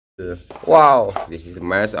Wow, this is the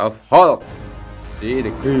mass of Hulk. See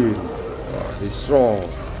the green. Wow, he's strong,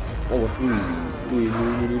 powerful.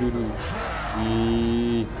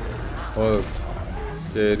 Hulk,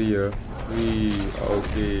 scary ya.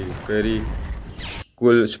 Okay, very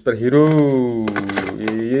cool superhero.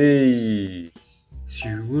 Yay.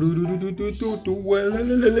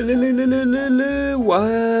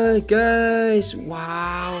 Wow, guys!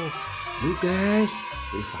 Wow! Look, guys!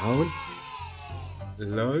 We found a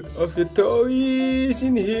lot of the toys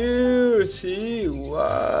in here. See?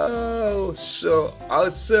 Wow! So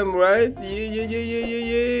awesome, right?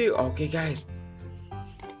 Yeah. Okay, guys.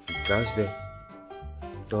 Because the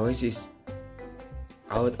toys is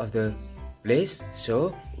out of the place,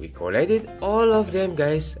 so we collected all of them,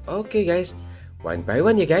 guys. Okay, guys. One by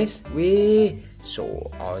one, yeah, guys. So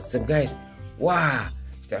awesome, guys. Wow!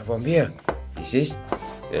 Start from here.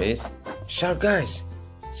 There is shark, guys.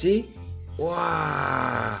 See?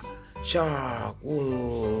 Wow! Shark.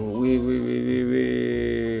 Whoa.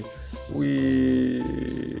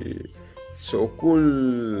 So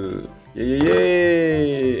cool.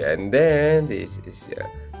 Yeah. And then this is a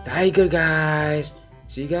tiger, guys.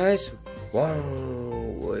 See, guys? Wow!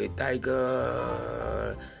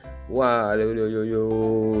 Tiger. Wow,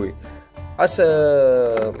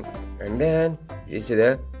 awesome! And then this is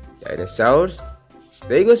the dinosaurs,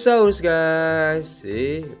 Stegosaurus, guys.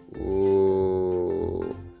 See? Oh,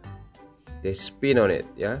 they spin on it,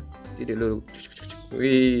 yeah. Wow,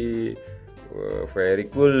 very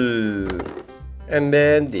cool. And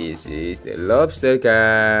then this is the lobster,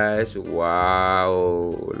 guys.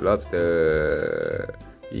 Wow, lobster.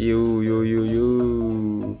 You.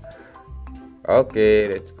 Okay,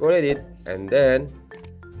 let's collect it. And then,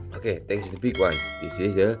 okay, this is the big one. This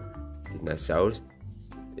is the Tyrannosaurus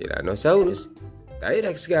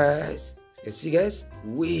T-Rex, guys. You see, guys?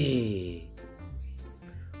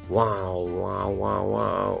 Wow.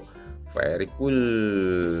 Very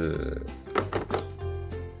cool.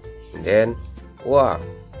 And then, wow,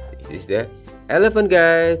 this is the elephant,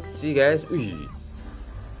 guys. See, guys?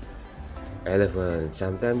 Elephant,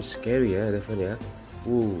 sometimes scary, yeah, elephant, yeah.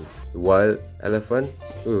 Wild elephant.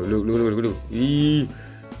 Look.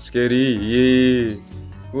 Scary. Yeah.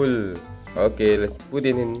 Cool. Okay, let's put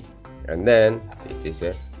it in. And then this is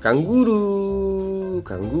a kangaroo. Look,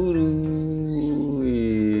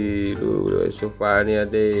 so funny are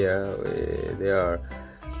they? They are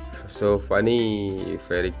so funny.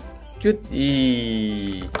 Very cute.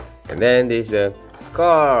 And then this is a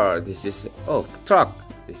car. This is truck.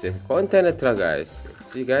 This is a container truck, guys.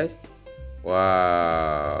 See, guys?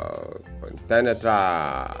 Wow, container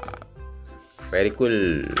truck, very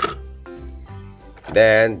cool.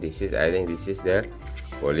 Then I think this is the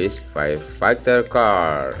police firefighter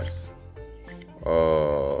car.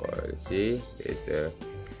 Oh, see, there's the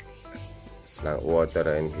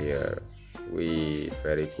water in here.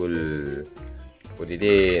 Very cool. Put it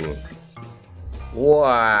in.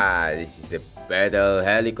 Wow, this is the battle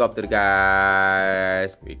helicopter,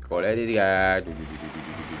 guys. We collect it, guys.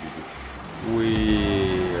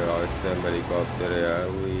 Awesome helicopter, yeah.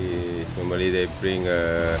 Normally they bring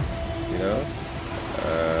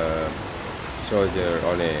soldier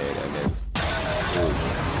on it, and then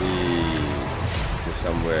go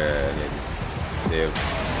somewhere and they're in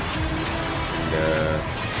the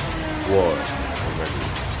war.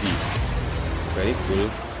 Very cool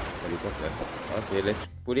helicopter. Okay, let's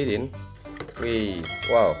put it in.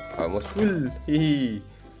 Wow, almost full.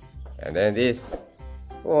 And then this.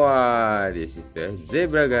 Wow, this is the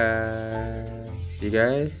zebra, guys. See,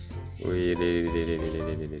 guys?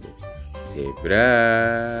 Zebra.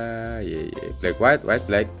 Yeah. Black, white,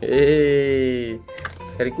 black. Hey,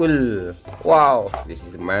 very cool. Wow, this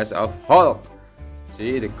is the mass of Hulk.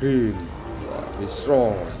 See the green. Wow, he's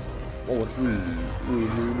strong, powerful.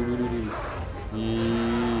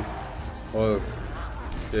 Hulk,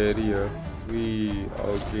 scary, yeah.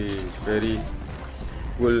 Okay, very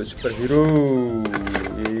cool superhero.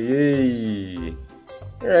 Yay.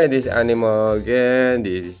 Alright, this animal again.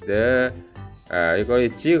 This is the you call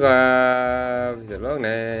it giraffe. It's a long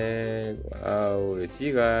neck. Wow, the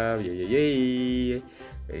giraffe. Yay.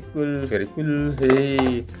 Very cool.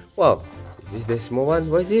 Hey. Wow, this is the small one.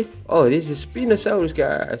 What is it? Oh, this is Spinosaurus,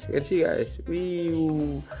 guys. You can see, guys.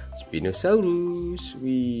 Spinosaurus.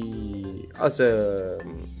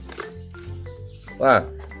 Awesome. Wow.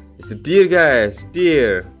 It's the deer, guys.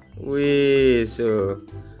 Deer. So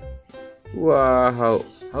wow,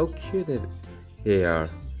 how cute they are.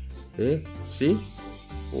 Okay, see?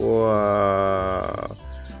 Wow,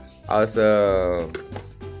 awesome.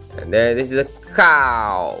 And then this is a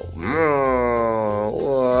cow.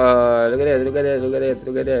 Wow, look at that, look at that, look at that,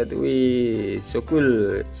 look at that. Wee, so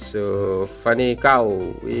cool, so funny cow.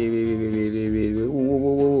 Wee.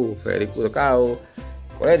 Ooh, very cool cow.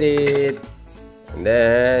 Collect it. And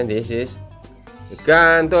then this is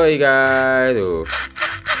ikan toy, guys. Oh.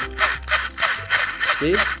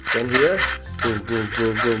 See, can hear? Boom, boom,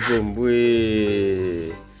 boom, boom, boom.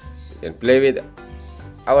 Wee. You can play with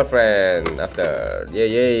our friend after.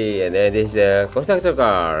 Yay. And then this is the constructor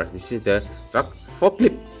car. This is the truck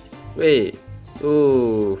forklift. Wait.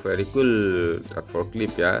 Oh, very cool. Truck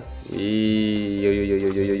forklift, yeah.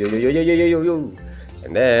 Yo.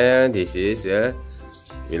 And then this is the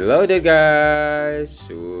wheel loader, guys.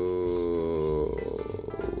 So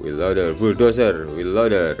wheel loader, bulldozer, wheel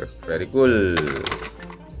loader. Very cool.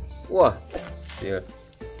 Wah. Yeah.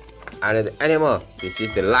 Another animal. This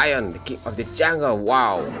is the lion, the king of the jungle.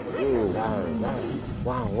 Wow. Ooh.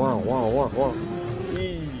 Wow.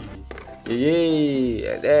 Yay.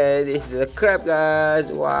 And then this is the crab, guys.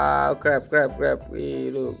 Wow, crab. Wee,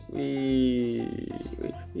 look.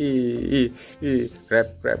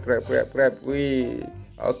 Crab. Wee.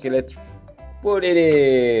 Okay, let's put it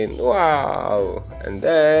in. Wow. And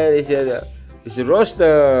then this is a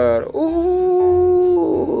roaster.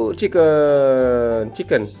 Ooh, chicken.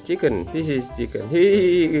 This is chicken.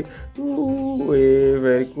 Ooh,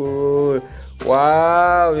 very cool.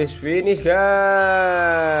 Wow, it's finished,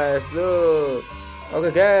 guys. Look.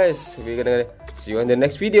 Okay, guys, we're gonna see you on the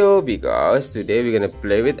next video, because today we're gonna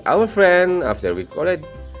play with our friend after we collect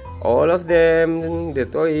all of them, the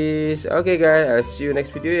toys. Okay, guys, I'll see you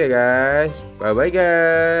next video, guys. Bye,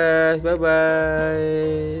 guys.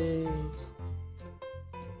 Bye.